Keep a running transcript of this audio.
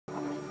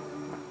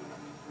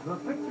The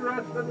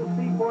picturesque little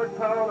seaport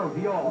town of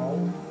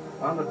Youghal,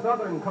 on the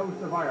southern coast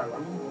of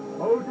Ireland,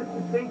 owes its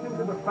distinction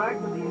to the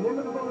fact that the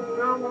inimitable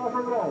Sir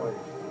Walter Raleigh,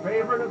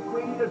 favourite of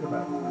Queen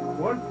Elizabeth,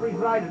 once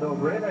presided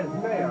over it as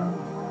mayor.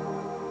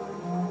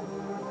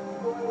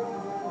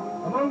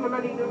 Among the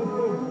many new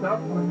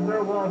foodstuffs which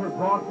Sir Walter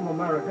brought from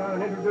America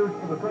and introduced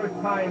for the first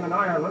time in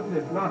Ireland,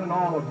 if not in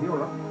all of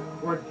Europe,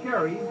 were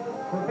cherries,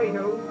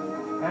 potatoes,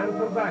 and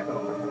tobacco.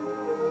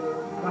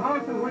 The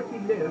house in which he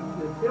lives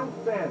is still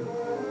standing,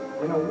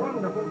 in a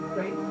wonderful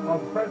state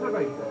of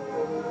preservation.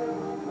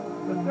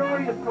 The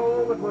story is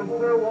told that when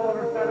Sir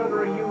Walter sat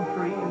under a yew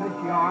tree in this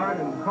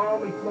yard and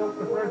calmly smoked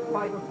the first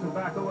pipe of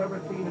tobacco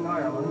ever seen in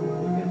Ireland,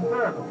 his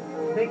servant,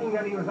 thinking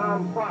that he was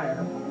on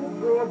fire,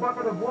 threw a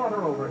bucket of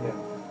water over him.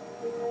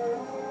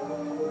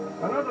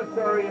 Another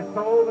story is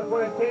told that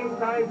when it came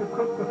time to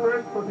cook the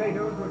first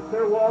potatoes which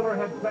Sir Walter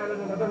had planted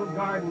in a little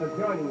garden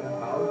adjoining the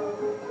house,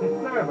 his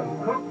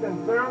servant cooked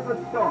and served the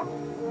stalks,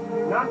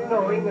 not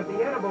knowing that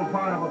the edible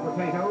part of a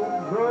potato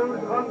grows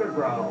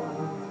underground.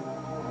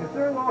 If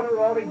Sir Walter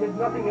Raleigh did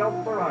nothing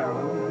else for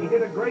Ireland, he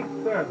did a great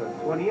service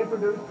when he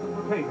introduced the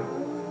potato,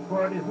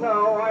 for it is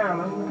now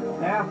Ireland's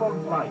staff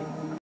of life.